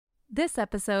This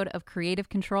episode of Creative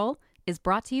Control is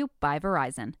brought to you by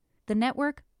Verizon, the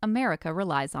network America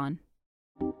relies on.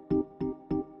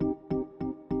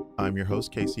 I'm your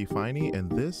host, Casey Finey,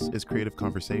 and this is Creative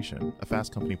Conversation, a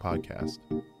Fast Company podcast.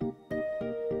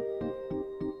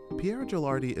 Piera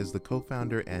Gilardi is the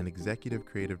co-founder and executive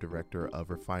creative director of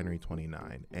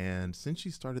Refinery29, and since she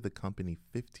started the company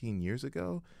 15 years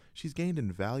ago, she's gained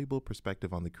invaluable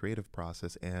perspective on the creative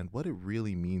process and what it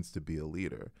really means to be a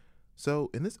leader.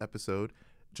 So in this episode,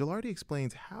 Gilardi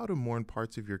explains how to mourn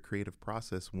parts of your creative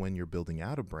process when you're building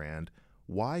out a brand,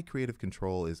 why creative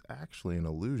control is actually an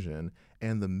illusion,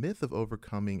 and the myth of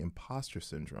overcoming imposter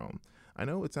syndrome. I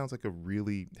know it sounds like a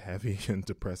really heavy and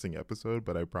depressing episode,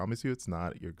 but I promise you it's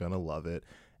not. You're gonna love it.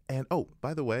 And oh,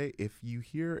 by the way, if you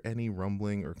hear any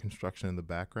rumbling or construction in the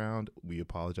background, we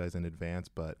apologize in advance,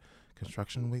 but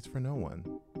construction waits for no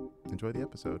one. Enjoy the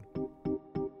episode.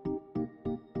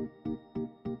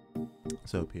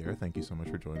 So, Pierre, thank you so much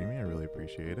for joining me. I really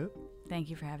appreciate it. Thank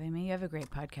you for having me. You have a great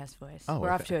podcast voice. Oh,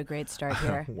 We're off to a great start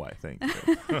here. Why, thank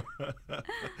you.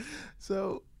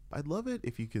 So, I'd love it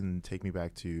if you can take me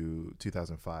back to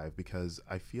 2005, because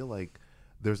I feel like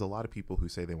there's a lot of people who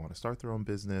say they want to start their own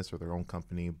business or their own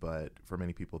company, but for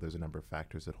many people, there's a number of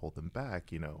factors that hold them back,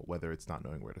 whether it's not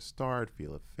knowing where to start,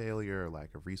 feel of failure,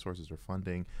 lack of resources or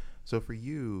funding. So for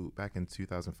you, back in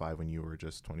 2005, when you were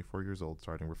just 24 years old,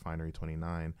 starting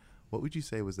Refinery29, what would you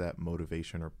say was that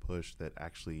motivation or push that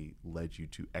actually led you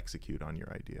to execute on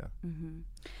your idea? Mm-hmm.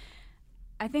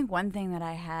 I think one thing that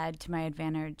I had to my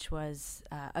advantage was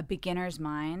a beginner's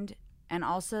mind, and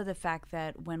also the fact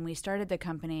that when we started the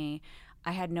company,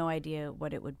 I had no idea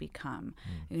what it would become.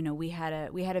 We had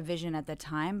a vision at the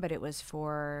time, but it was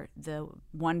for the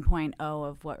 1.0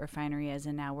 of what Refinery is,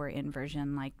 and now we're in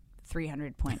version like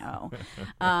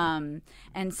 300.0.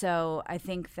 And so I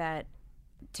think that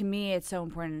to me, it's so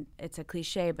important. It's a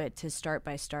cliche, but to start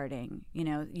by starting.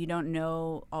 You don't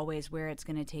know always where it's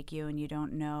going to take you, and you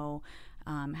don't know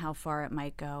how far it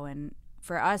might go. And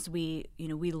for us, we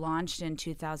launched in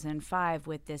 2005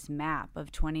 with this map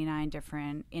of 29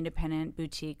 different independent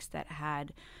boutiques that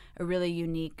had a really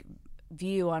unique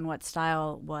view on what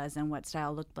style was and what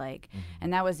style looked like. Mm-hmm.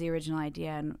 And that was the original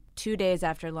idea. And 2 days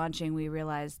after launching, we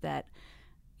realized that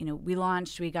we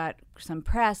launched, we got some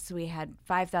press, we had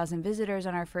 5,000 visitors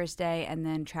on our first day, and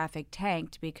then traffic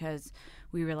tanked because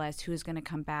we realized who's going to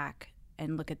come back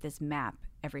and look at this map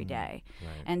every day.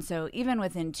 Right. And so even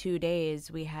within 2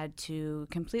 days, we had to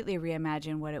completely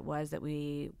reimagine what it was that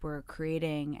we were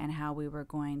creating and how we were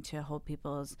going to hold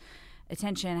people's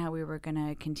attention, how we were going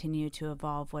to continue to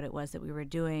evolve what it was that we were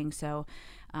doing. So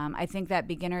I think that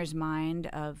beginner's mind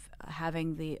of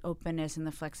having the openness and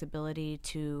the flexibility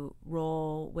to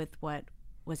roll with what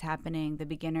was happening,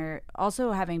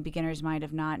 also having beginner's mind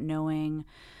of not knowing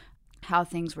how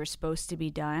things were supposed to be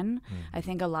done. Mm-hmm. I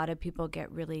think a lot of people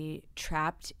get really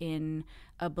trapped in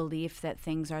a belief that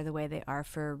things are the way they are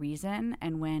for a reason.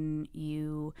 And when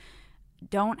you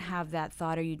don't have that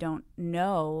thought, or you don't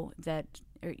know that,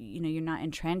 or you're not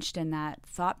entrenched in that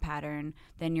thought pattern,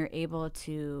 then you're able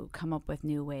to come up with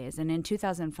new ways. And in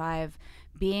 2005,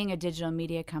 being a digital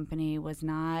media company was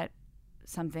not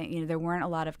something, there weren't a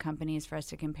lot of companies for us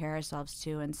to compare ourselves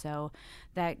to. And so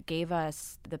that gave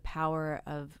us the power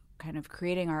of kind of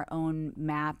creating our own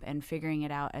map and figuring it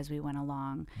out as we went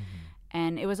along. Mm-hmm.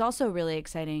 And it was also really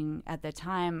exciting at the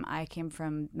time. I came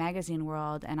from magazine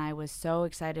world, and I was so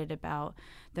excited about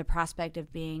the prospect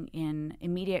of being in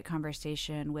immediate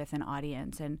conversation with an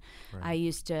audience. And right. I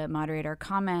used to moderate our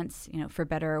comments, for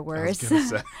better or worse, I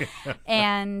was gonna say.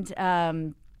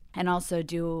 and also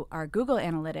do our Google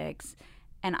Analytics.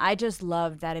 And I just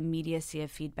loved that immediacy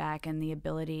of feedback and the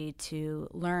ability to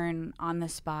learn on the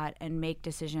spot and make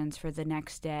decisions for the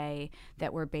next day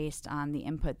that were based on the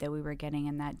input that we were getting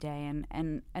in that day.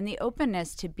 And the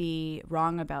openness to be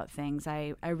wrong about things.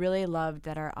 I really loved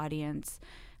that our audience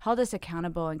held us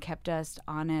accountable and kept us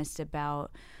honest about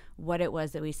what it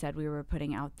was that we said we were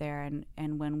putting out there.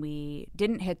 And when we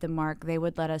didn't hit the mark, they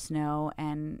would let us know.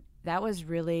 And that was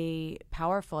really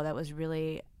powerful. That was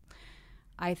really,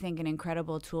 I think, an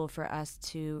incredible tool for us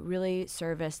to really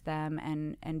service them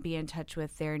and be in touch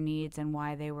with their needs and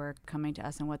why they were coming to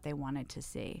us and what they wanted to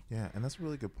see. Yeah, and that's a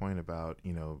really good point about,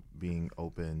 being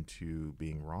open to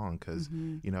being wrong, because,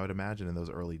 Mm-hmm. I'd imagine in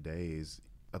those early days,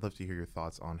 I'd love to hear your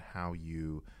thoughts on how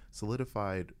you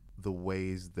solidified the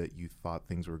ways that you thought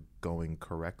things were going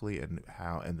correctly and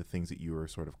the things that you were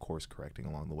sort of course correcting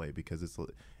along the way, because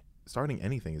starting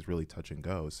anything is really touch and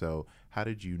go. So how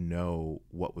did you know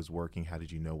what was working? How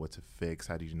did you know what to fix?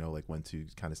 How did you know when to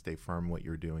kind of stay firm in what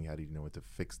you're doing? How did you know what to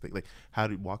fix things?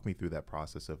 Walk me through that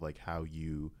process of how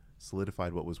you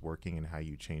solidified what was working and how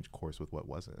you changed course with what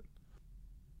wasn't?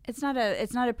 It's not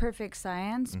a perfect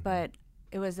science, but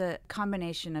it was a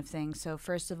combination of things. So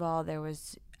first of all,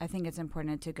 I think it's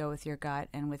important to go with your gut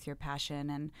and with your passion.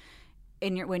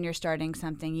 And when you're starting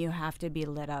something, you have to be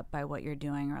lit up by what you're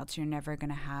doing, or else you're never going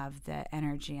to have the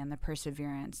energy and the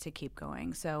perseverance to keep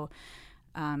going. So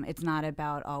it's not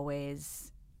about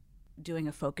always doing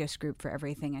a focus group for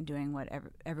everything and doing what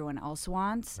everyone else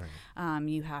wants. Right.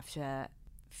 You have to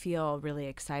feel really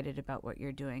excited about what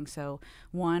you're doing. So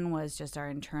one was just our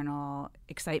internal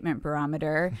excitement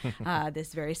barometer,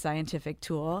 this very scientific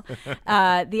tool.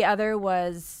 The other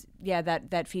was,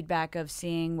 that feedback of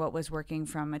seeing what was working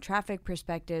from a traffic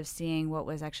perspective, seeing what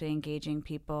was actually engaging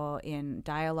people in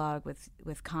dialogue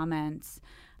with comments,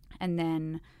 and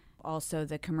then also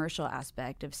the commercial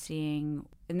aspect of seeing,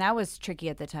 and that was tricky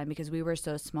at the time because we were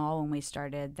so small when we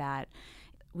started that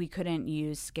we couldn't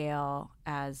use scale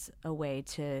as a way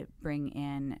to bring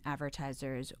in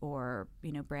advertisers or,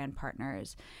 brand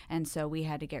partners. And so we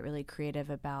had to get really creative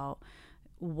about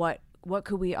what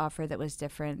could we offer that was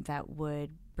different, that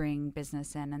would bring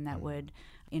business in and that would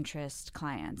interest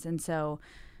clients. And so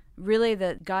really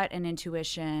the gut and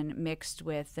intuition mixed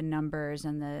with the numbers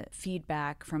and the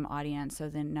feedback from audience, so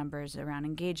the numbers around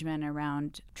engagement,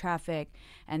 around traffic,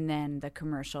 and then the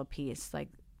commercial piece, like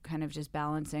kind of just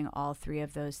balancing all three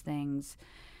of those things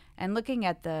and looking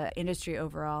at the industry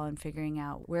overall and figuring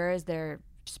out where is there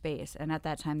space. And at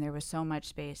that time, there was so much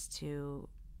space to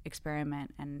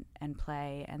experiment and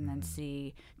play and then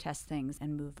test things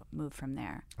and move from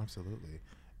there. Absolutely.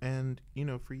 And,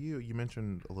 for you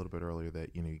mentioned a little bit earlier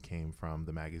that, you came from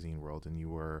the magazine world and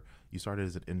you started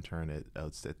as an intern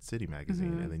at City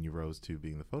Magazine, and then you rose to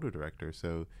being the photo director.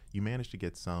 So you managed to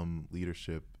get some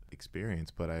leadership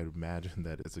experience, but I imagine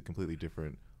that it's a completely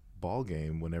different ball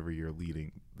game whenever you're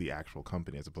leading the actual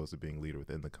company as opposed to being leader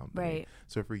within the company. Right.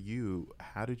 So for you,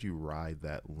 how did you ride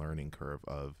that learning curve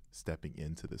of stepping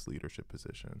into this leadership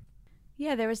position?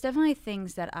 Yeah, there was definitely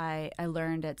things that I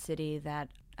learned at City that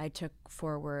I took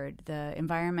forward. The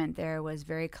environment there was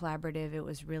very collaborative. It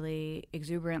was really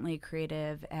exuberantly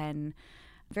creative and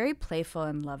very playful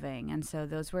and loving. And so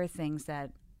those were things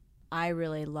that I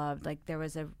really loved. Like there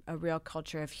was a real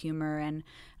culture of humor and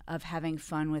of having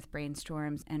fun with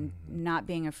brainstorms and not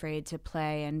being afraid to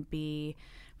play and be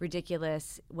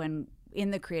ridiculous when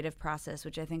in the creative process,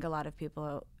 which I think a lot of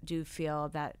people do feel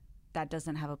that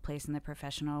doesn't have a place in the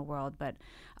professional world. But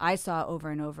I saw over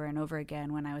and over and over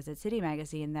again when I was at City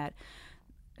Magazine that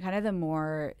kind of the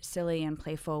more silly and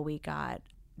playful we got,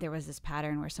 there was this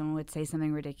pattern where someone would say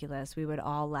something ridiculous, we would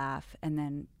all laugh, and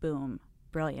then boom,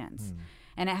 brilliance.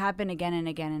 And it happened again and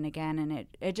again and again, and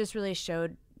it just really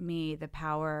showed me the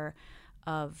power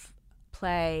of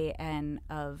play and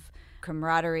of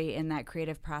camaraderie in that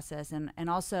creative process, and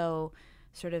also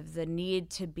sort of the need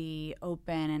to be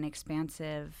open and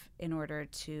expansive in order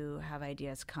to have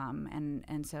ideas come.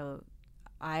 And so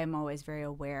I am always very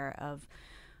aware of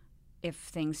if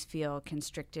things feel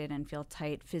constricted and feel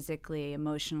tight physically,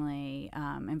 emotionally,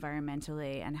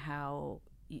 environmentally, and how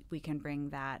we can bring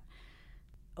that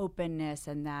openness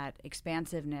and that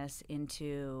expansiveness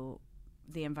into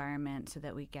the environment so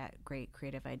that we get great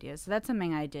creative ideas. So that's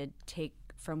something I did take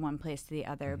from one place to the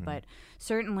other. But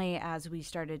certainly as we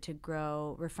started to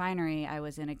grow Refinery, I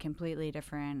was in a completely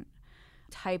different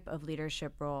type of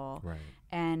leadership role. Right.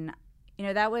 And,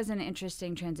 that was an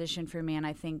interesting transition for me. And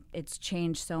I think it's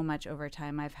changed so much over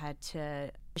time. I've had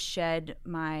to shed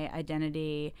my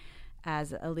identity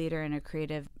as a leader and a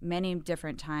creative many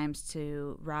different times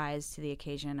to rise to the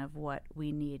occasion of what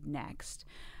we need next,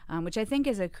 which I think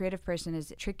as a creative person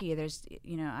is tricky. There's,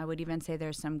 I would even say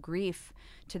there's some grief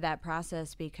to that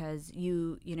process because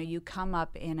you come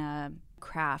up in a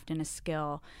craft and a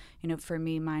skill. For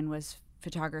me, mine was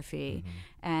photography,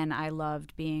 and I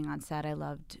loved being on set. I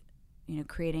loved,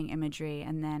 creating imagery.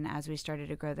 And then as we started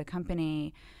to grow the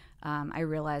company, I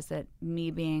realized that me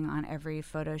being on every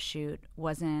photo shoot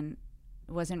wasn't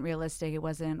realistic. It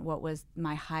wasn't what was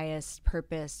my highest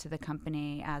purpose to the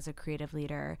company as a creative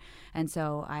leader. And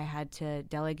so I had to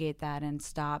delegate that and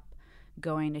stop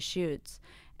going to shoots.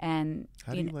 And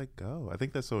how do you let go? I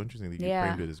think that's so interesting that you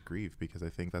framed it as grief, because I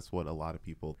think that's what a lot of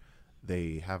people,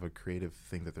 they have a creative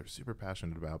thing that they're super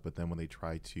passionate about, but then when they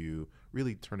try to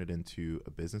really turn it into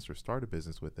a business or start a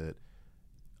business with it,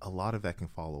 a lot of that can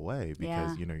fall away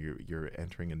because you're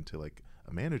entering into like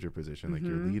a manager position, like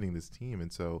you're leading this team.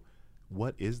 And so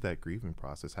what is that grieving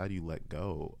process? How do you let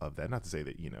go of that? Not to say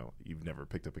that, you've never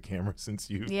picked up a camera since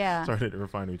you started at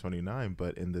Refinery 29,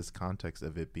 but in this context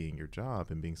of it being your job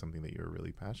and being something that you're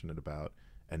really passionate about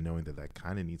and knowing that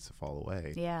kind of needs to fall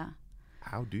away. Yeah.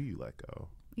 How do you let go?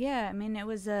 Yeah, I mean,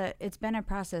 it's been a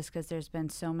process because there's been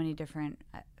so many different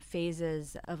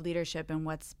phases of leadership and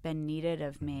what's been needed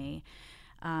of me.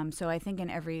 So I think in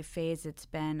every phase, it's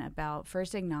been about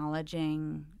first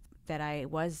acknowledging that I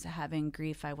was having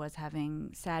grief, I was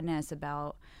having sadness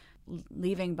about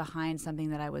leaving behind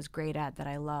something that I was great at, that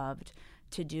I loved,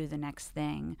 to do the next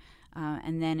thing.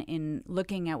 And then in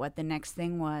looking at what the next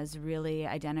thing was, really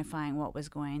identifying what was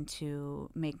going to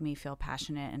make me feel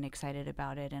passionate and excited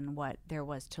about it, and what there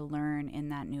was to learn in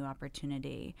that new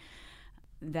opportunity,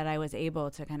 that I was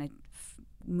able to kind of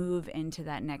move into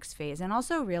that next phase. And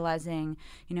also realizing,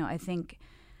 I think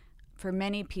for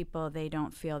many people, they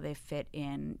don't feel they fit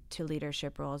in to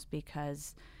leadership roles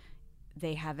because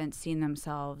they haven't seen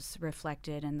themselves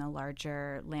reflected in the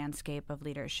larger landscape of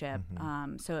leadership.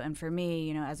 And for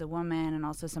me, as a woman and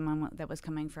also someone that was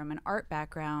coming from an art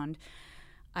background,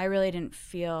 I really didn't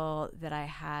feel that I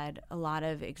had a lot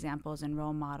of examples and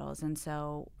role models. And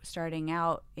so starting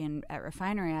out at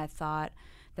Refinery, I thought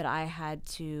that I had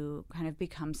to kind of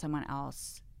become someone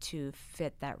else to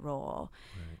fit that role.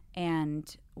 Right.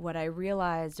 And what I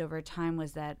realized over time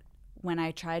was that when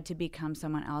I tried to become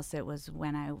someone else, it was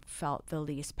when I felt the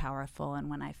least powerful and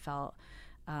when I felt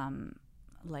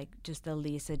like just the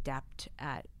least adept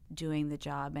at doing the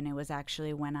job. And it was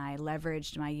actually when I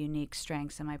leveraged my unique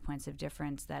strengths and my points of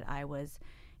difference that I was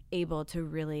able to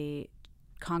really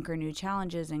conquer new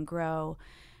challenges and grow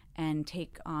and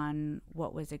take on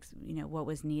what was what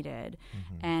was needed.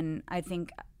 And I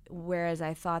think whereas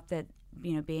I thought that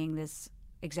being this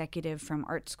executive from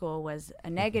art school was a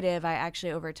negative, I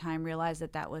actually over time realized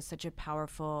that was such a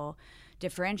powerful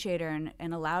differentiator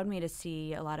and allowed me to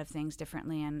see a lot of things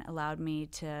differently and allowed me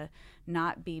to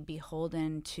not be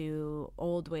beholden to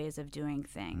old ways of doing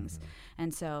things.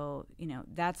 And so,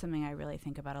 that's something I really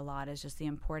think about a lot, is just the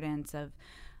importance of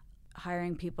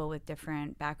hiring people with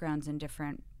different backgrounds and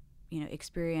different,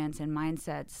 experience and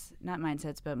not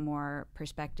mindsets, but more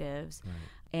perspectives.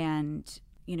 Right. And,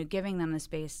 giving them the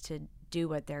space to do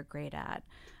what they're great at.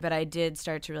 But I did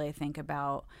start to really think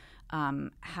about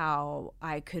how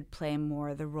I could play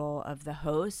more the role of the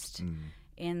host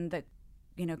in the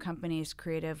company's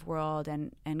creative world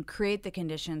and create the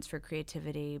conditions for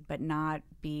creativity, but not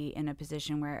be in a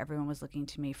position where everyone was looking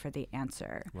to me for the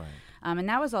answer. Right. And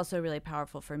that was also really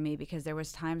powerful for me because there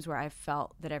was times where I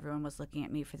felt that everyone was looking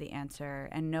at me for the answer,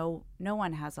 and no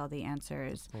one has all the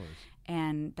answers. Of course.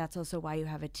 And that's also why you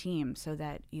have a team, so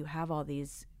that you have all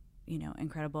these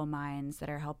incredible minds that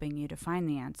are helping you to find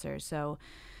the answer. So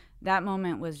that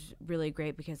moment was really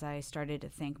great because I started to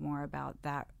think more about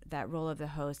that role of the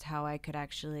host, how I could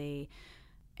actually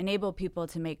enable people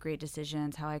to make great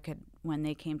decisions, how I could, when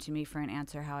they came to me for an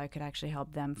answer, how I could actually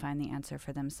help them find the answer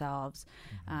for themselves.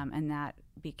 And that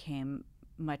became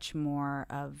much more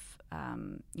of,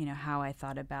 how I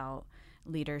thought about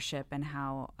leadership and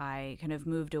how I kind of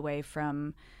moved away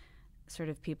from sort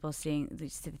of people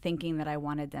thinking that I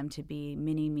wanted them to be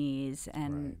mini-me's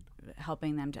and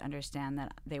helping them to understand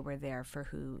that they were there for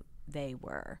who they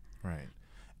were. Right.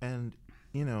 And,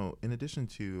 in addition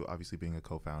to obviously being a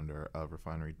co-founder of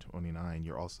Refinery 29,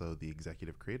 you're also the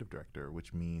executive creative director,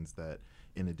 which means that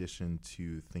in addition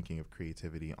to thinking of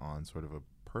creativity on sort of a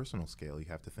personal scale, you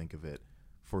have to think of it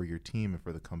for your team and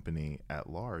for the company at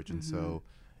large. And so,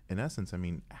 in essence, I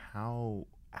mean, how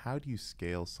do you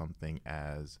scale something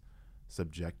as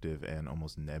subjective and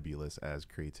almost nebulous as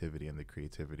creativity and the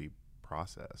creativity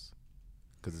process?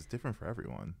 Because it's different for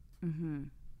everyone.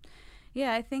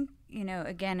 Yeah, I think,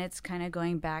 again, it's kind of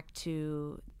going back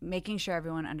to making sure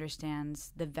everyone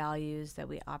understands the values that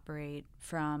we operate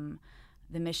from,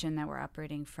 the mission that we're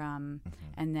operating from,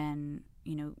 and then,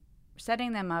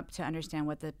 setting them up to understand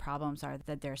what the problems are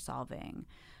that they're solving.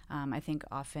 I think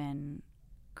often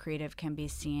creative can be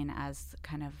seen as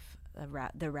kind of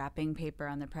the wrapping paper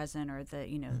on the present, or the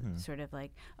sort of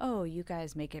like, oh, you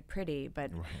guys make it pretty,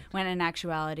 but when in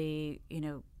actuality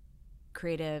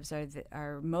creatives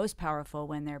are most powerful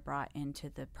when they're brought into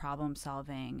the problem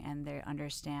solving and they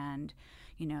understand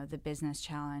the business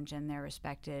challenge and they're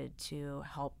respected to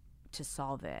help to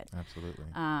solve it. Absolutely.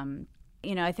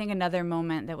 I think another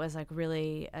moment that was like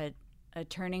really a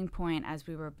turning point as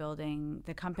we were building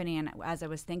the company, and as I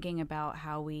was thinking about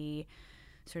how we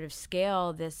sort of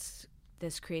scale this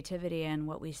creativity and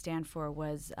what we stand for,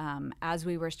 was as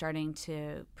we were starting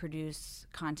to produce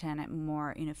content at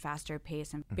more faster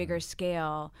pace and bigger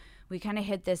scale, we kind of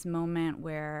hit this moment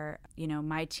where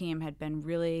my team had been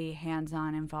really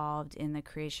hands-on involved in the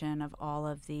creation of all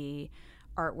of the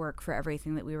artwork for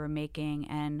everything that we were making,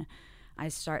 and I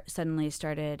suddenly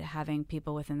started having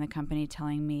people within the company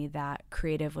telling me that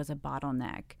creative was a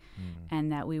bottleneck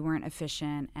and that we weren't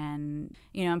efficient. And,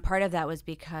 and part of that was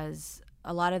because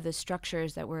a lot of the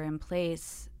structures that were in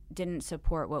place didn't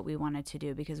support what we wanted to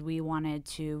do, because we wanted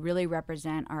to really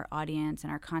represent our audience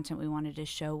and our content. We wanted to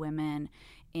show women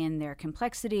in their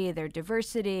complexity, their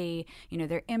diversity,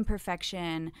 their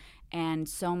imperfection. And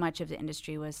so much of the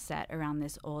industry was set around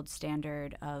this old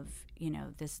standard of,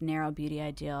 this narrow beauty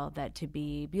ideal that to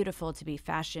be beautiful, to be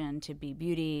fashion, to be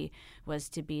beauty was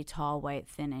to be tall, white,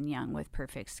 thin, and young with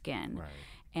perfect skin. Right.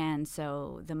 And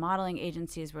so the modeling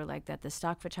agencies were like that. The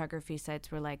stock photography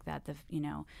sites were like that. The,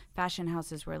 fashion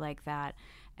houses were like that.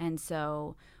 And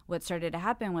so what started to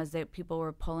happen was that people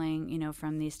were pulling,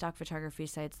 from these stock photography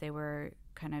sites. They were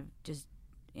kind of just,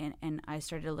 and I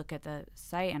started to look at the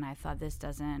site and I thought, this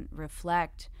doesn't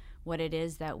reflect what it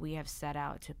is that we have set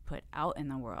out to put out in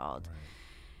the world.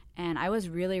 Right. And I was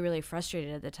really, really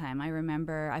frustrated at the time. I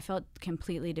remember I felt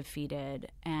completely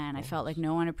defeated, and I felt like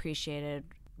no one appreciated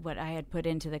what I had put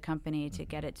into the company to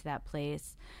get it to that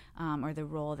place, or the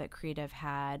role that creative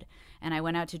had. And I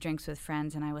went out to drinks with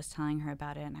friends and I was telling her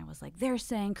about it, and I was like, they're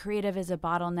saying creative is a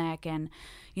bottleneck, and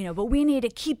but we need to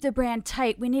keep the brand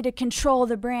tight, we need to control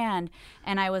the brand.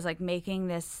 And I was like making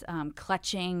this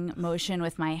clutching motion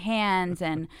with my hands,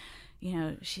 and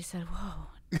she said, whoa,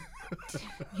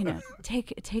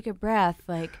 take a breath,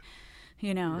 like,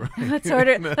 right. let's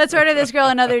order this girl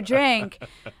another drink.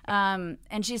 And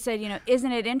she said,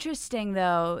 isn't it interesting,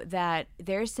 though, that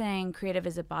they're saying creative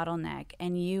is a bottleneck,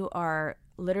 and you are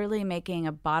literally making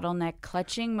a bottleneck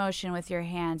clutching motion with your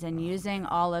hands and using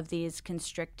all of these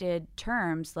constricted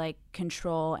terms like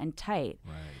control and tight.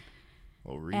 Right.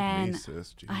 Well, read me,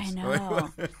 sis. Jeez. I know.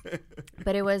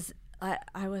 But it was...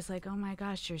 I was like, oh my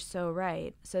gosh, you're so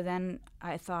right. So then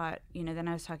I thought, then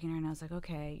I was talking to her and I was like,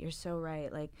 okay, you're so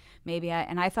right. Like maybe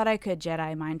and I thought I could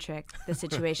Jedi mind trick the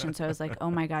situation. So I was like,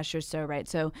 oh my gosh, you're so right.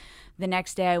 So the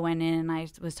next day I went in and I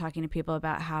was talking to people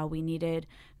about how we needed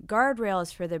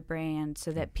guardrails for the brand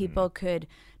so that people could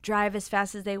drive as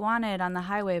fast as they wanted on the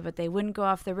highway, but they wouldn't go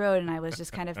off the road. And I was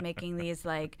just kind of making these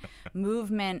like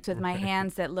movements with my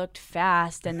hands that looked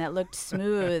fast and that looked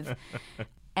smooth.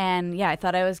 And yeah, I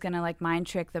thought I was going to like mind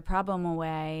trick the problem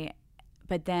away.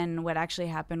 But then what actually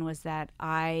happened was that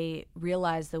I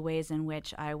realized the ways in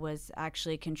which I was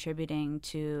actually contributing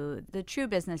to the true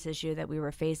business issue that we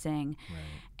were facing.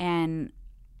 Right. And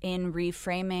in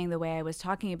reframing the way I was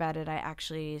talking about it, I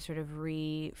actually sort of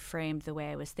reframed the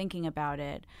way I was thinking about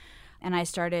it. And I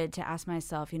started to ask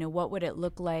myself, what would it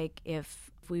look like if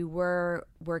we were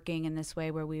working in this way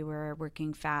where we were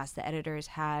working fast? The editors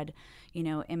had,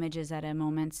 images at a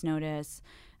moment's notice,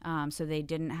 so they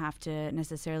didn't have to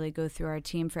necessarily go through our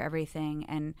team for everything.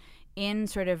 And in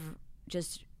sort of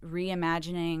just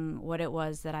reimagining what it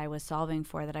was that I was solving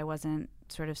for, that I wasn't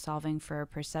sort of solving for a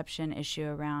perception issue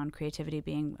around creativity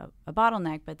being a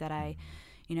bottleneck, but that I,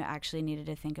 actually needed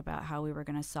to think about how we were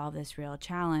going to solve this real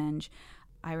challenge.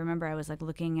 I remember I was like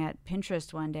looking at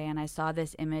Pinterest one day and I saw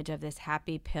this image of this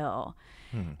happy pill.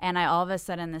 And all of a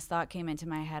sudden this thought came into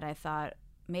my head. I thought,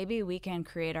 maybe we can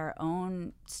create our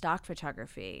own stock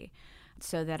photography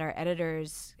so that our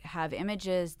editors have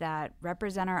images that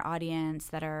represent our audience,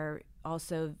 that are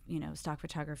also, stock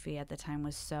photography at the time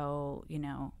was so,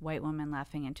 white woman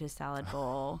laughing into a salad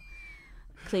bowl.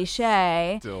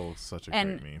 Cliche. Still such a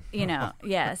great meme.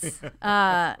 Yes.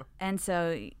 And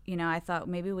so, I thought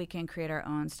maybe we can create our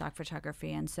own stock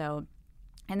photography. And so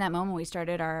in that moment, we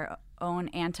started our own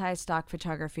anti-stock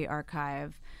photography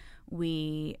archive.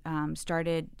 We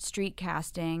started street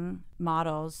casting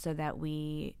models so that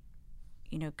we,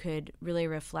 could really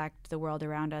reflect the world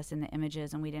around us in the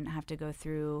images, and we didn't have to go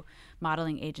through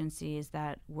modeling agencies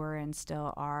that were and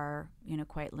still are,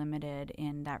 quite limited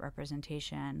in that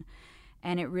representation.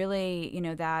 And it really,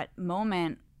 that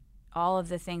moment, all of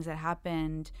the things that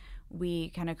happened, we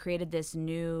kind of created this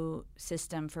new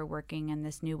system for working and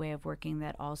this new way of working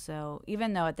that also,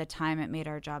 even though at the time it made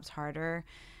our jobs harder,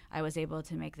 I was able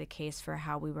to make the case for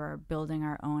how we were building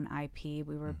our own IP.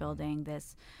 We were building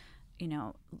this,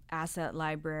 asset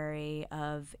library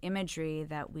of imagery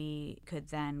that we could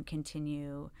then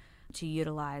continue to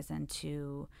utilize and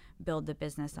to build the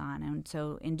business on. And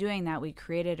so in doing that, we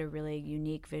created a really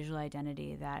unique visual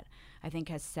identity that I think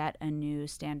has set a new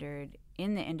standard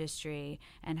in the industry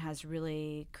and has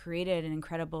really created an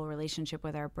incredible relationship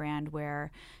with our brand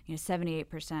where,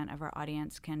 78% of our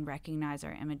audience can recognize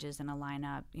our images in a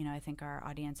lineup. I think our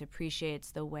audience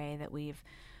appreciates the way that we've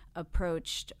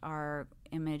approached our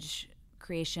image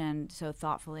creation so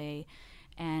thoughtfully.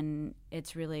 And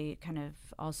it's really kind of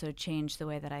also changed the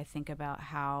way that I think about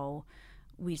how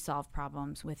we solve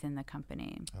problems within the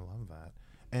company. I love that.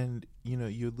 And,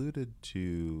 you alluded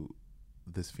to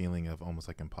this feeling of almost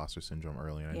like imposter syndrome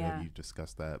earlier. I know you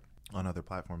discussed that on other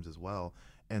platforms as well.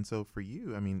 And so for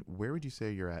you, I mean, where would you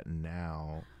say you're at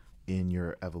now in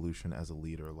your evolution as a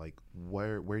leader? Like,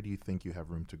 where do you think you have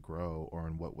room to grow, or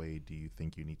in what way do you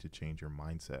think you need to change your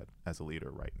mindset as a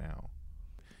leader right now?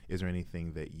 Is there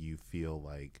anything that you feel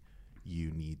like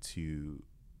you need to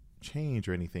change,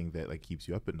 or anything that like keeps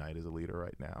you up at night as a leader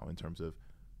right now in terms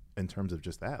of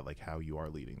just that, like how you are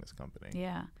leading this company?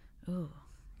 Yeah. Ooh,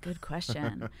 good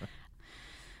question.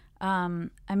 I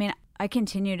mean, I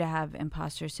continue to have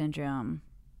imposter syndrome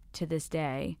to this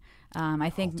day. I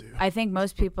think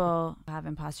most people have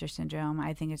imposter syndrome.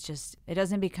 I think it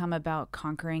doesn't become about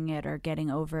conquering it or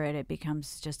getting over it. It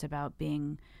becomes just about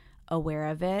being aware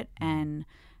of it and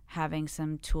having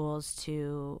some tools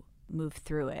to move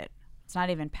through it. It's not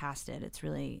even past it. It's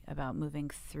really about moving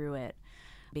through it,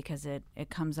 because it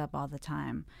comes up all the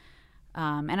time.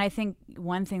 And I think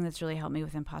one thing that's really helped me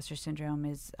with imposter syndrome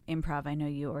is improv. I know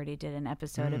you already did an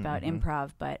episode about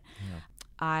improv, but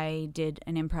I did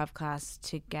an improv class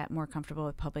to get more comfortable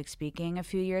with public speaking a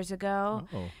few years ago.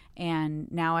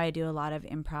 And now I do a lot of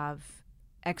improv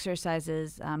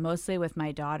exercises, mostly with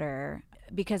my daughter,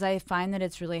 because I find that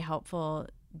it's really helpful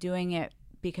doing it,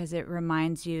 because it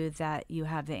reminds you that you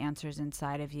have the answers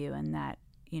inside of you, and that,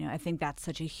 I think that's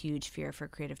such a huge fear for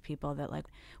creative people, that like,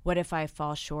 what if I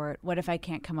fall short? What if I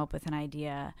can't come up with an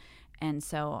idea? And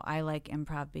so I like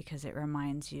improv because it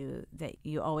reminds you that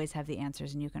you always have the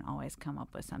answers and you can always come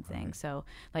up with something. Right. So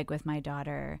like with my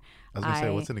daughter, I was going to say,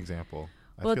 what's an example?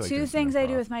 Well, two things I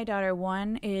do with my daughter.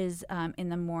 One is in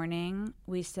the morning,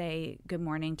 we say good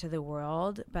morning to the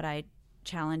world, but I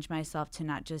challenge myself to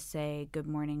not just say good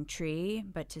morning tree,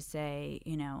 but to say,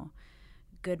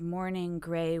 good morning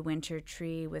gray winter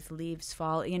tree with leaves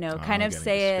fall, kind of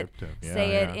say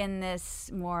it in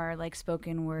this more like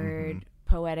spoken word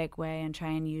poetic way, and try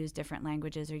and use different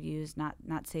languages, or use not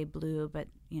say blue, but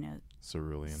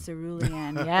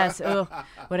cerulean. Yes. Oh,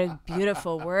 what a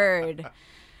beautiful word.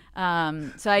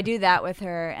 So I do that with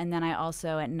her, and then I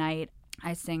also at night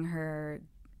I sing her,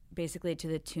 basically to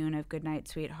the tune of Good Night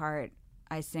Sweetheart,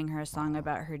 I sing her a song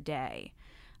about her day.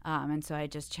 And so I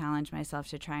just challenge myself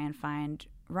to try and find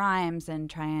rhymes and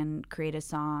try and create a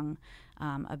song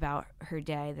about her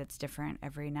day that's different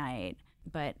every night.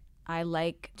 But I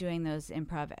like doing those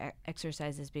improv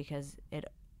exercises because it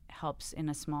helps in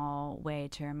a small way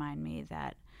to remind me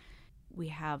that we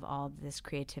have all this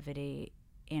creativity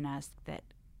in us that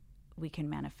we can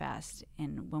manifest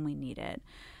when we need it.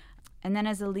 And then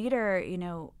as a leader,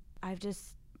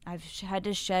 I've had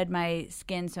to shed my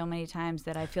skin so many times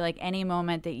that I feel like any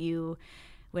moment that you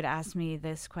would ask me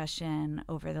this question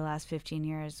over the last 15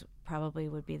 years probably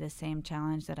would be the same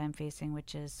challenge that I'm facing,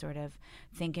 which is sort of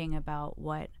thinking about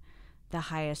what the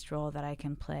highest role that I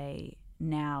can play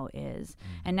now is.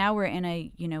 And now we're in a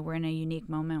unique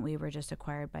moment. We were just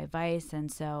acquired by Vice,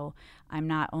 and so I'm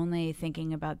not only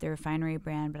thinking about the Refinery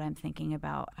brand, but I'm thinking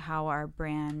about how our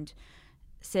brand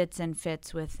sits and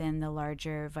fits within the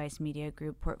larger Vice Media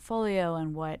Group portfolio,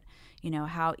 and what,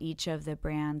 how each of the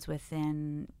brands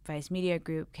within Vice Media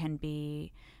Group can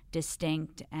be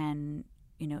distinct and,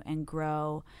 and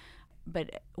grow.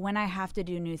 But when I have to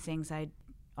do new things, I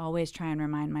always try and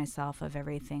remind myself of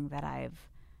everything that I've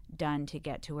done to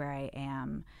get to where I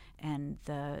am, and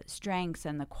the strengths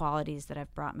and the qualities that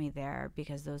have brought me there,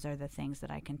 because those are the things that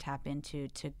I can tap into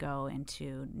to go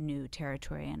into new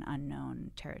territory and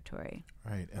unknown territory.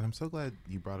 Right. And I'm so glad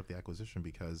you brought up the acquisition,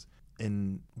 because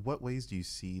in what ways do you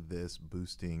see this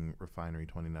boosting Refinery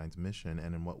 29's mission,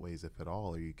 and in what ways, if at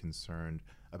all, are you concerned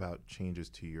about changes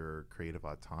to your creative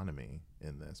autonomy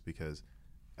in this? Because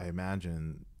I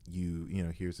imagine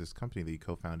here's this company that you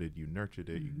co-founded, you nurtured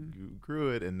it, you grew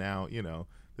it, and now,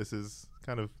 this is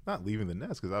kind of not leaving the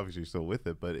nest, because obviously you're still with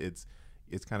it, but it's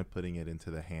kind of putting it into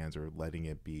the hands, or letting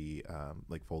it be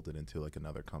like folded into like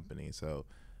another company. So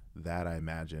that, I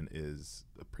imagine, is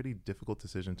a pretty difficult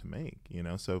decision to make,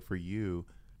 So for you,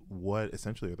 what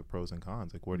essentially are the pros and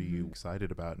cons? Like, what are you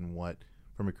excited about, and what,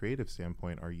 from a creative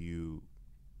standpoint, are you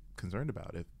concerned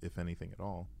about, if anything at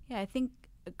all? Yeah, I think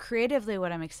creatively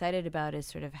what I'm excited about is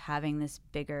sort of having this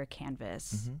bigger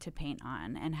canvas to paint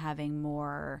on, and having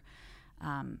more,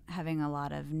 having a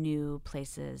lot of new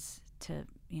places to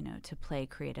play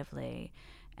creatively.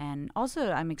 And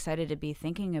also I'm excited to be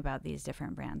thinking about these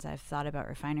different brands. I've thought about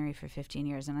Refinery for 15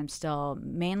 years, and I'm still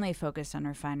mainly focused on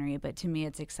Refinery, but to me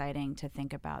it's exciting to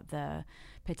think about the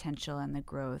potential and the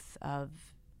growth of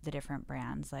the different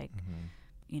brands, like,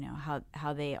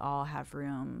 how they all have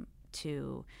room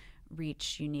to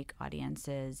reach unique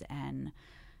audiences and,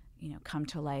 come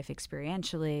to life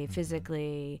experientially,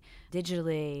 physically,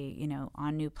 digitally,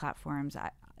 on new platforms.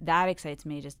 That excites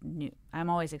me. I'm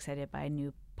always excited by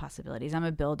new possibilities. I'm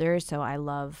a builder, so I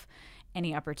love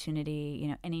any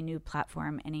opportunity, any new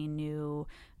platform, any new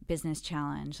business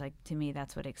challenge. Like, to me,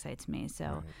 that's what excites me.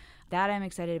 So that I'm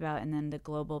excited about. And then the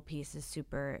global piece is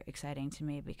super exciting to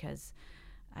me because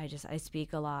I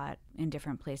speak a lot in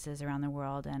different places around the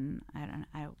world. And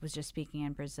I was just speaking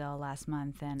in Brazil last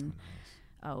month, and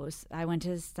I went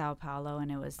to Sao Paulo,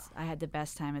 and I had the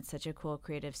best time. It's such a cool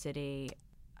creative city.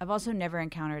 I've also never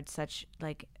encountered such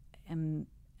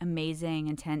amazing,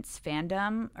 intense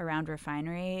fandom around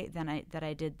Refinery that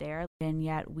I did there. And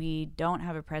yet we don't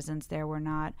have a presence there. We're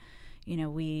not,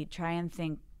 we try and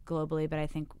think globally, but I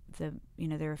think the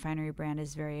Refinery brand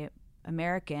is very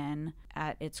American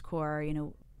at its core.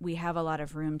 We have a lot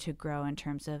of room to grow in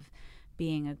terms of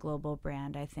being a global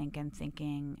brand, I think, and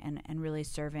thinking and really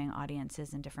serving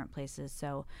audiences in different places.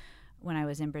 So when I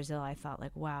was in Brazil, I thought,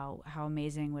 like, wow, how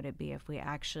amazing would it be if we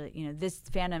actually, this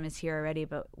fandom is here already,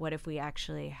 but what if we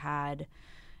actually had,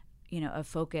 a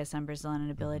focus on Brazil and an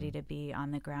ability to be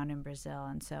on the ground in Brazil?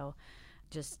 And so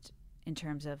just in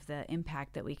terms of the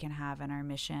impact that we can have in our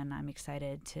mission, I'm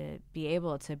excited to be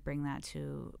able to bring that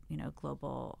to,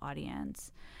 global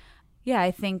audience. Yeah,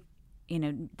 I think,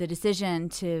 the decision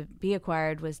to be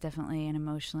acquired was definitely an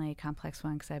emotionally complex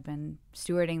one because I've been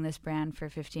stewarding this brand for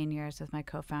 15 years with my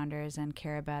co-founders and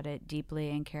care about it deeply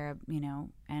and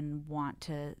and want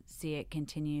to see it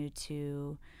continue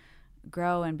to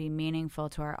grow and be meaningful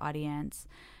to our audience.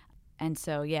 And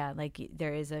so, yeah, like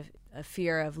there is a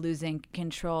fear of losing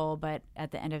control, but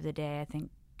at the end of the day, I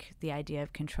think the idea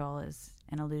of control is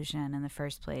an illusion in the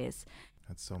first place.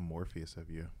 That's so Morpheus of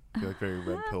you. I feel like very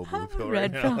red pill, blue pill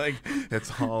red right pill. now. Like,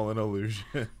 it's all an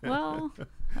illusion. Well,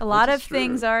 a lot of true.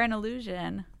 things are an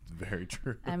illusion. It's very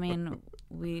true. I mean,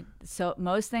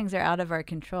 most things are out of our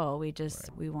control.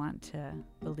 We want to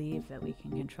believe that we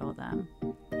can control them.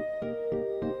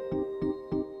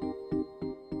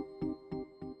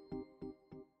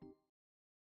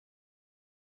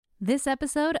 This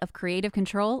episode of Creative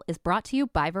Control is brought to you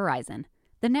by Verizon,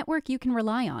 the network you can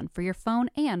rely on for your phone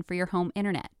and for your home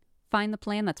internet. Find the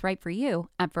plan that's right for you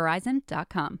at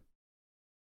Verizon.com.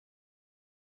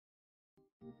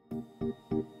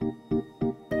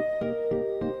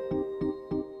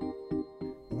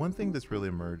 One thing that's really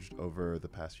emerged over the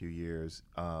past few years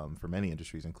for many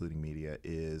industries, including media,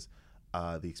 is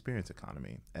the experience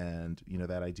economy. And,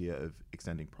 that idea of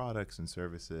extending products and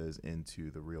services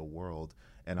into the real world.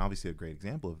 And obviously a great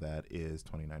example of that is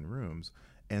 29 Rooms.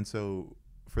 And so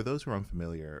for those who are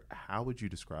unfamiliar, how would you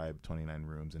describe 29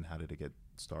 Rooms and how did it get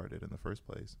started in the first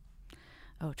place?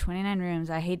 Oh, 29 Rooms.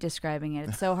 I hate describing it.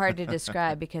 It's so hard to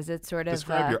describe because it's sort of...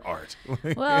 Describe your art.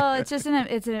 Well, it's just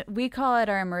we call it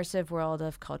our immersive world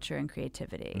of culture and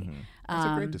creativity. Mm-hmm. That's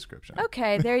a great description.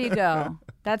 Okay, there you go.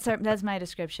 That's my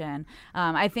description.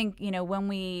 I think, when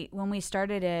we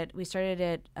started it,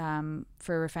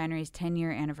 for Refinery's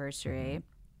 10-year anniversary,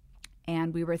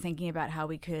 and we were thinking about how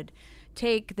we could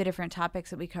take the different topics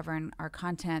that we cover in our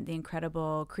content, the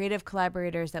incredible creative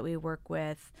collaborators that we work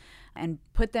with, and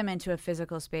put them into a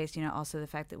physical space. Also the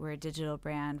fact that we're a digital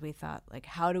brand, we thought, like,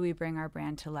 how do we bring our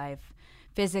brand to life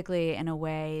physically in a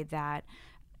way that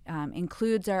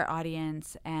includes our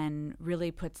audience and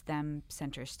really puts them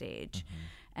center stage?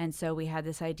 And so we had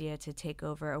this idea to take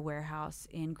over a warehouse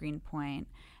in Greenpoint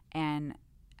and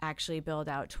actually build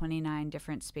out 29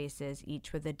 different spaces,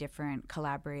 each with a different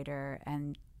collaborator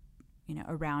and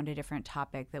around a different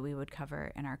topic that we would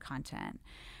cover in our content.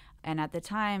 And at the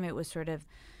time, it was sort of,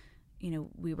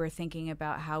 we were thinking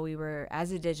about how we were,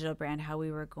 as a digital brand, how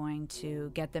we were going to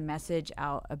get the message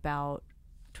out about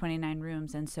 29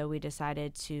 Rooms. And so we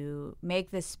decided to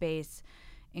make this space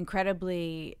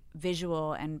incredibly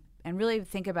visual and really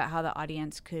think about how the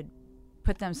audience could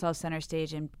put themselves center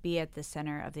stage and be at the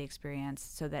center of the experience,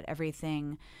 so that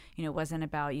everything, wasn't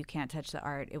about you can't touch the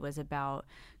art. It was about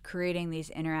creating these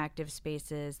interactive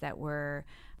spaces that were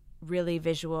really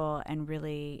visual and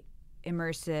really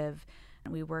immersive.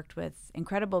 And we worked with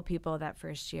incredible people that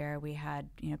first year. We had,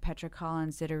 Petra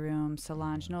Collins did a room,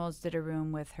 Solange Knowles did a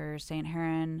room with her St.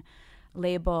 Heron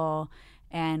label,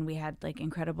 and we had like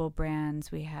incredible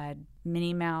brands. We had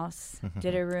Minnie Mouse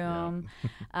did a room.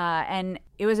 And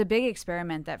it was a big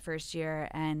experiment that first year,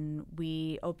 and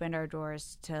we opened our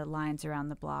doors to lines around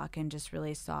the block and just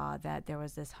really saw that there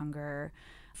was this hunger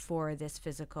for this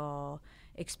physical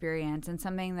experience and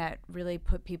something that really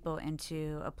put people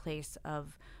into a place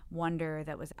of wonder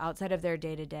that was outside of their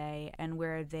day-to-day and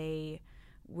where they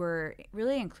were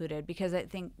really included, because I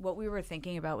think what we were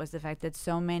thinking about was the fact that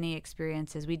so many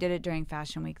experiences, we did it during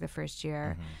Fashion Week the first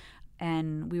year,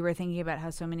 and we were thinking about how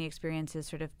so many experiences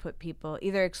sort of put people,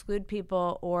 either exclude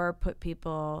people or put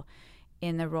people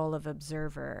in the role of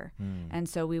observer. And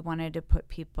so we wanted to put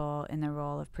people in the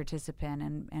role of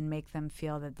participant and make them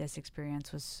feel that this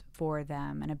experience was for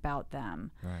them and about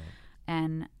them. Right.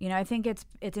 And, you know, I think it's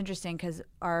interesting because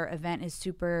our event is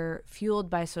super fueled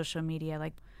by social media.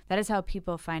 Like, that is how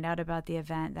people find out about the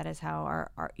event. That is how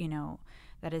our you know,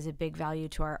 that is a big value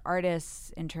to our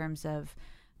artists in terms of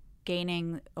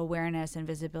gaining awareness and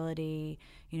visibility,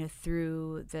 you know,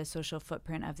 through the social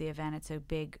footprint of the event. It's a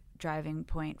big driving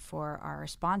point for our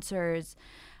sponsors,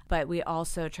 but we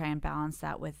also try and balance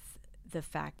that with the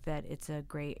fact that it's a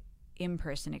great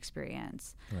in-person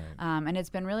experience. Right. And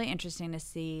it's been really interesting to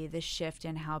see the shift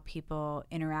in how people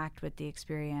interact with the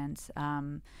experience.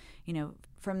 You know,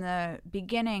 from the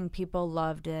beginning, people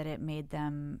loved it. It made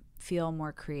them feel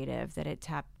more creative, that it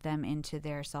tapped them into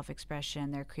their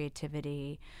self-expression, their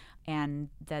creativity, and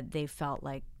that they felt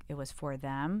like it was for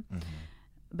them.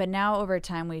 But now over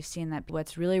time, we've seen that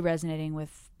what's really resonating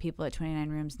with people at 29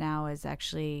 Rooms now is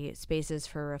actually spaces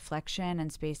for reflection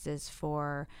and spaces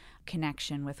for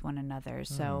connection with one another.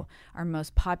 So our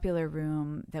most popular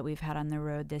room that we've had on the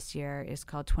road this year is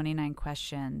called 29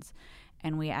 Questions.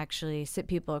 And we actually sit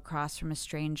people across from a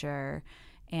stranger,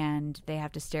 and they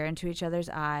have to stare into each other's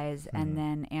eyes and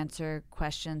then answer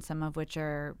questions, some of which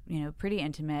are, you know, pretty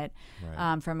intimate,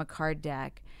 from a card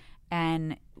deck.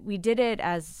 And we did it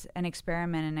as an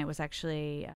experiment, and it was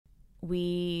actually,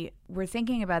 we were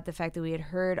thinking about the fact that we had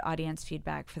heard audience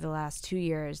feedback for the last 2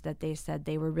 years that they said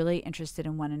they were really interested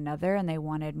in one another and they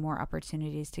wanted more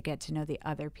opportunities to get to know the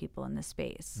other people in the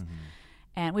space.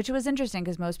 And which was interesting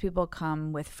because most people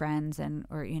come with friends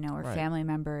or family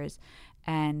members.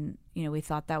 And, you know, we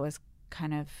thought that was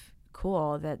kind of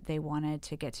cool that they wanted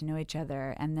to get to know each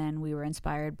other. And then we were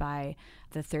inspired by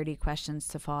the 30 questions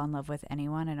to fall in love with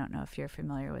anyone. I don't know if you're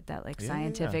familiar with that, like,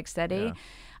 scientific study.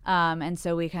 And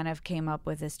so we kind of came up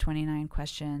with this 29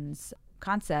 questions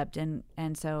concept. And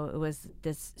so it was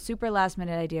this super last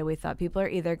minute idea. We thought people are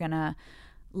either going to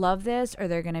love this or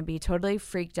they're going to be totally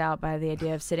freaked out by the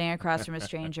idea of sitting across from a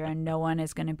stranger and no one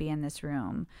is going to be in this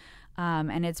room.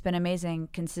 And it's been amazing.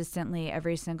 Consistently,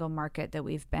 every single market that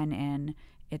we've been in,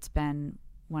 it's been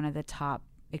one of the top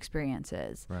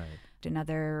experiences. Right.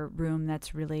 Another room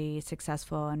that's really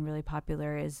successful and really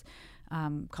popular is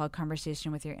called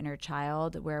Conversation with Your Inner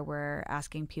Child, where we're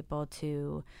asking people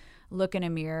to look in a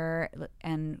mirror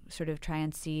and sort of try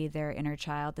and see their inner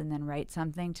child and then write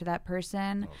something to that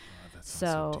person. Oh, God, that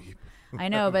sounds so deep. I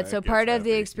know, but so part of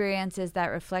the experience is that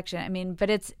reflection. I mean, but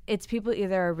it's people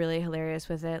either are really hilarious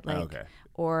with it, like,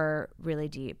 or really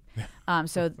deep.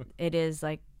 So it is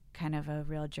like kind of a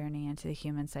real journey into the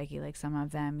human psyche. Like, some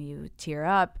of them you tear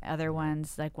up. Other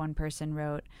ones, like one person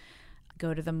wrote,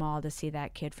 "Go to the mall to see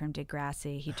that kid from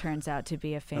Degrassi. He turns out to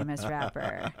be a famous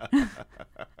rapper."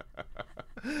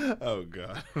 Oh,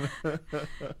 God.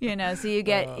 You know, so you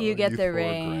get the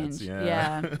range.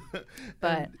 Yeah.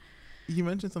 But you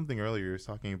mentioned something earlier. You were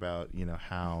talking about, you know,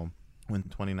 how when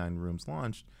 29 Rooms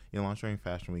launched, launched during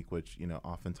Fashion Week, which, you know,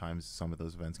 oftentimes some of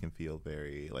those events can feel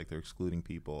very like they're excluding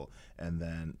people. And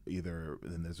then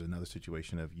there's another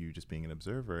situation of you just being an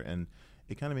observer. And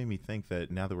it kind of made me think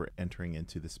that now that we're entering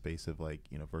into the space of, like,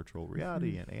 you know, virtual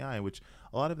reality and AI, which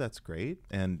a lot of that's great.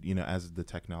 And, you know, as the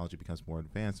technology becomes more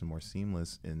advanced and more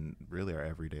seamless in really our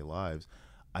everyday lives,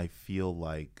 I feel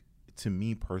like, to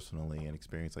me personally, an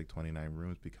experience like 29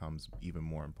 Rooms becomes even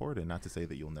more important. Not to say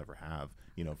that you'll never have,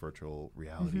 you know, virtual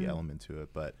reality element to it,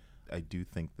 but I do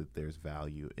think that there's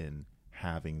value in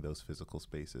having those physical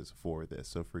spaces for this.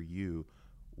 So for you,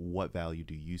 what value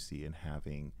do you see in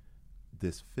having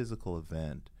this physical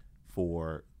event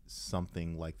for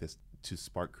something like this to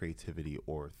spark creativity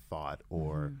or thought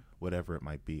or whatever it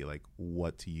might be? Like,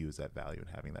 what to you is that value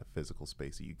in having that physical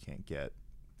space that you can't get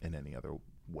in any other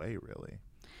way, really?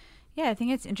 Yeah, I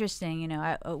think it's interesting. You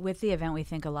know, with the event, we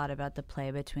think a lot about the play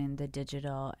between the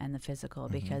digital and the physical,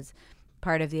 because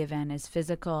part of the event is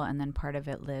physical and then part of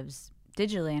it lives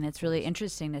digitally. And it's really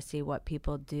interesting to see what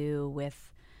people do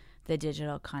with the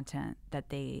digital content that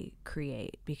they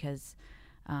create, because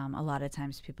a lot of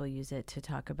times people use it to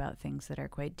talk about things that are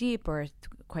quite deep or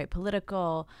quite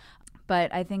political.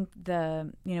 But I think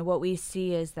what we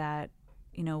see is that,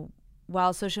 you know,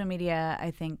 while social media,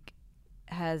 I think,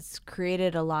 has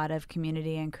created a lot of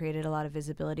community and created a lot of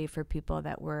visibility for people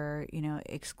that were, you know,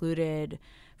 excluded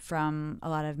from a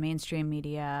lot of mainstream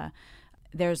media,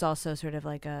 there's also sort of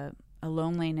like a a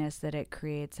loneliness that it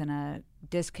creates and a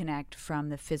disconnect from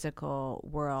the physical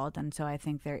world. And so I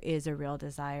think there is a real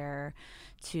desire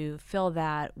to fill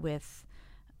that with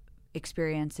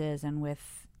experiences and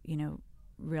with,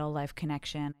 real life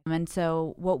connection. And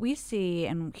so what we see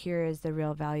and hear is the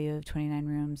real value of 29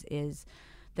 Rooms is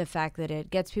the fact that it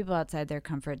gets people outside their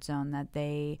comfort zone, that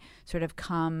they sort of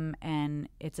come and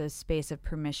it's a space of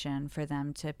permission for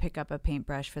them to pick up a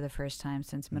paintbrush for the first time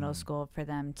since middle school, for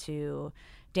them to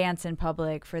dance in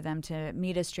public, for them to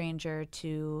meet a stranger,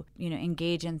 to,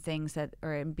 engage in things that,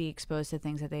 or be exposed to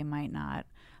things that they might not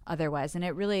otherwise. And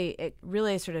it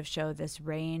really sort of show this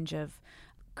range of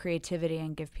creativity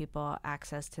and give people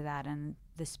access to that and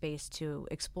the space to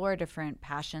explore different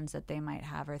passions that they might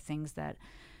have or things that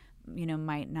they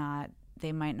might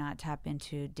not tap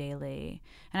into daily.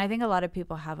 And I think a lot of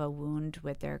people have a wound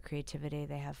with their creativity.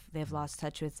 They've lost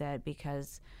touch with it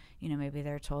because maybe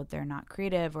they're told they're not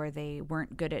creative or they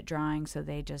weren't good at drawing, so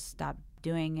they just stopped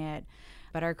doing it.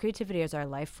 But our creativity is our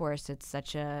life force. It's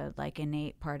such a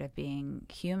innate part of being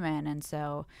human. And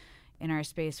so in our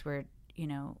space we're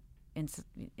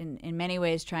in many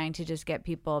ways trying to just get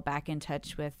people back in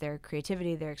touch with their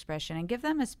creativity, their expression, and give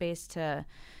them a space to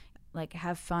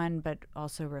have fun but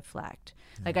also reflect.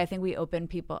 I think we open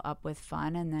people up with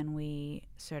fun, and then we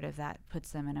sort of, that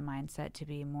puts them in a mindset to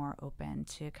be more open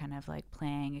to kind of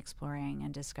playing, exploring,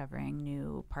 and discovering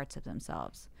new parts of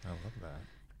themselves. I love that.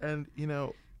 And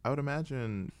I would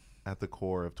imagine at the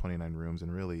core of 29 Rooms,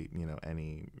 and really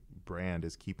any brand,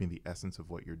 is keeping the essence of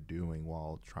what you're doing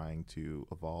while trying to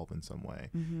evolve in some way.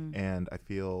 And I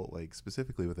feel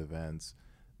specifically with events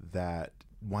that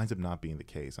winds up not being the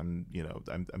case. I'm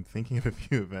thinking of a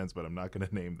few events, but I'm not going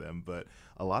to name them. But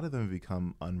a lot of them have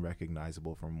become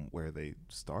unrecognizable from where they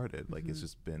started. It's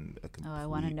just been a complete I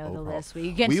want to know overhaul. the list.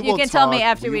 You can tell me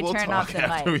after we turn off the mic.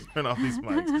 After we turn off these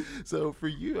mics. So for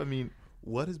you,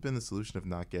 what has been the solution of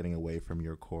not getting away from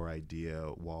your core idea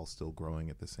while still growing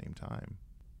at the same time?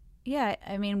 Yeah,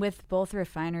 with both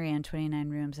Refinery and 29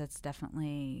 Rooms, that's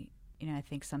definitely, I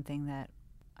think something that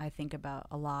I think about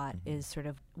a lot is sort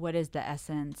of what is the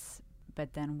essence,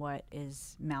 but then what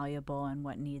is malleable and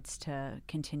what needs to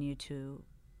continue to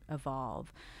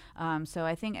evolve. So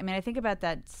I think about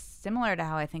that similar to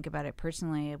how I think about it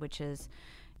personally, which is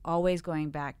always going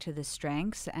back to the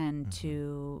strengths and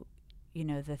to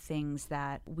the things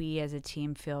that we as a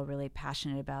team feel really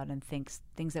passionate about and things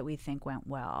that we think went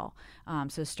well.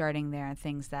 So starting there,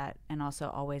 and also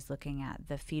always looking at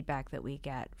the feedback that we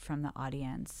get from the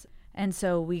audience. And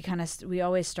so we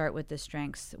always start with the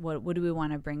strengths. What do we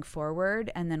want to bring forward,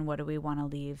 and then what do we want to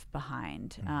leave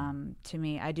behind? To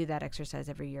me, I do that exercise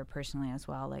every year personally as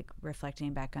well,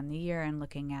 reflecting back on the year and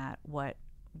looking at what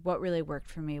really worked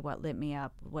for me, what lit me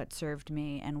up, what served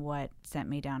me, and what sent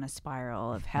me down a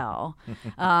spiral of hell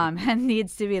and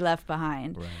needs to be left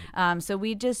behind. Right. So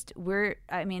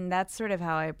that's sort of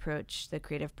how I approach the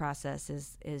creative process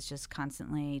is just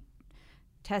constantly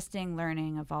testing,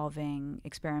 learning, evolving,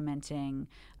 experimenting,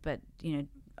 but,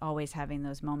 always having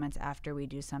those moments after we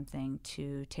do something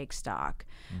to take stock.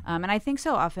 And I think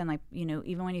so often,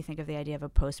 even when you think of the idea of a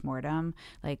postmortem,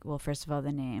 first of all,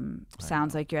 the name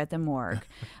sounds like you're at the morgue.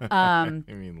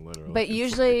 Literally. But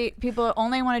usually people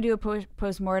only want to do a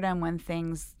postmortem when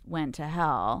things went to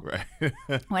hell,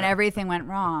 right? When everything went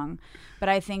wrong. But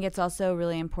I think it's also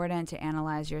really important to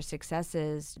analyze your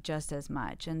successes just as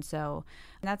much. And so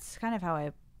that's kind of how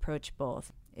I approach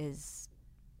both, is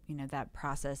that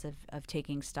process of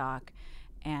taking stock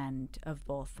and of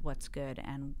both what's good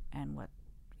and what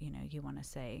you want to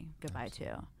say goodbye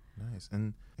to. Nice.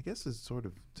 And I guess as sort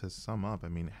of to sum up,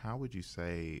 how would you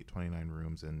say 29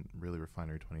 Rooms and really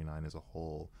Refinery 29 as a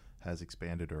whole has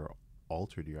expanded or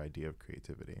altered your idea of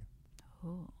creativity?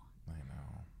 Oh, I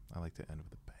know. I like to end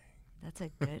with a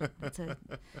bang. That's a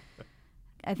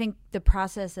I think the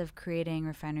process of creating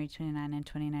Refinery 29 and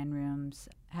 29 Rooms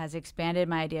has expanded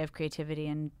my idea of creativity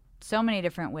in so many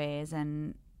different ways.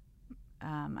 And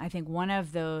I think one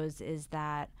of those is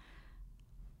that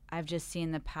I've just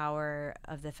seen the power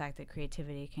of the fact that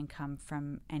creativity can come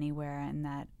from anywhere, and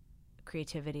that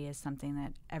creativity is something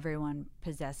that everyone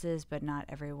possesses, but not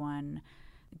everyone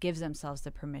gives themselves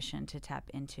the permission to tap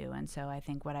into. And so I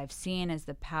think what I've seen is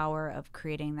the power of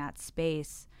creating that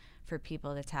space for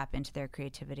people to tap into their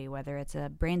creativity, whether it's a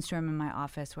brainstorm in my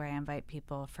office where I invite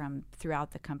people from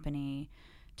throughout the company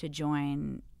to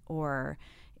join, or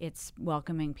it's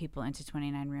welcoming people into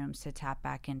 29 Rooms to tap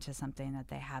back into something that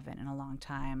they haven't in a long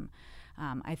time.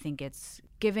 I think it's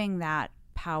giving that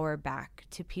power back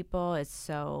to people is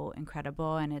so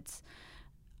incredible, and it's,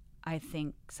 I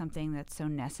think, something that's so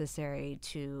necessary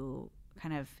to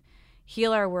kind of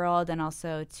heal our world and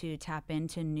also to tap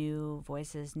into new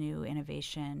voices, new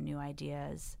innovation, new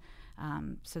ideas.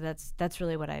 So that's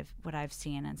really what I've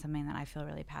seen, and something that I feel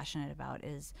really passionate about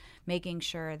is making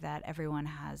sure that everyone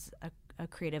has a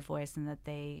creative voice and that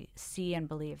they see and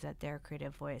believe that their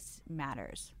creative voice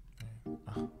matters.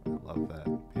 Oh, I love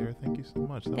that. Pierre, thank you so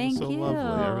much. That Thank was so you. lovely.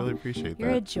 I really appreciate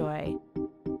You're that. a joy.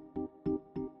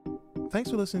 Thanks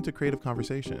for listening to Creative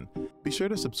Conversation. Be sure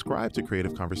to subscribe to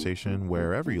Creative Conversation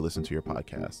wherever you listen to your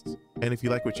podcasts. And if you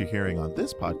like what you're hearing on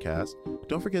this podcast,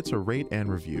 don't forget to rate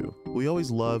and review. We always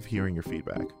love hearing your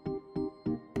feedback.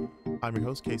 I'm your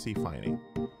host, Casey Fining.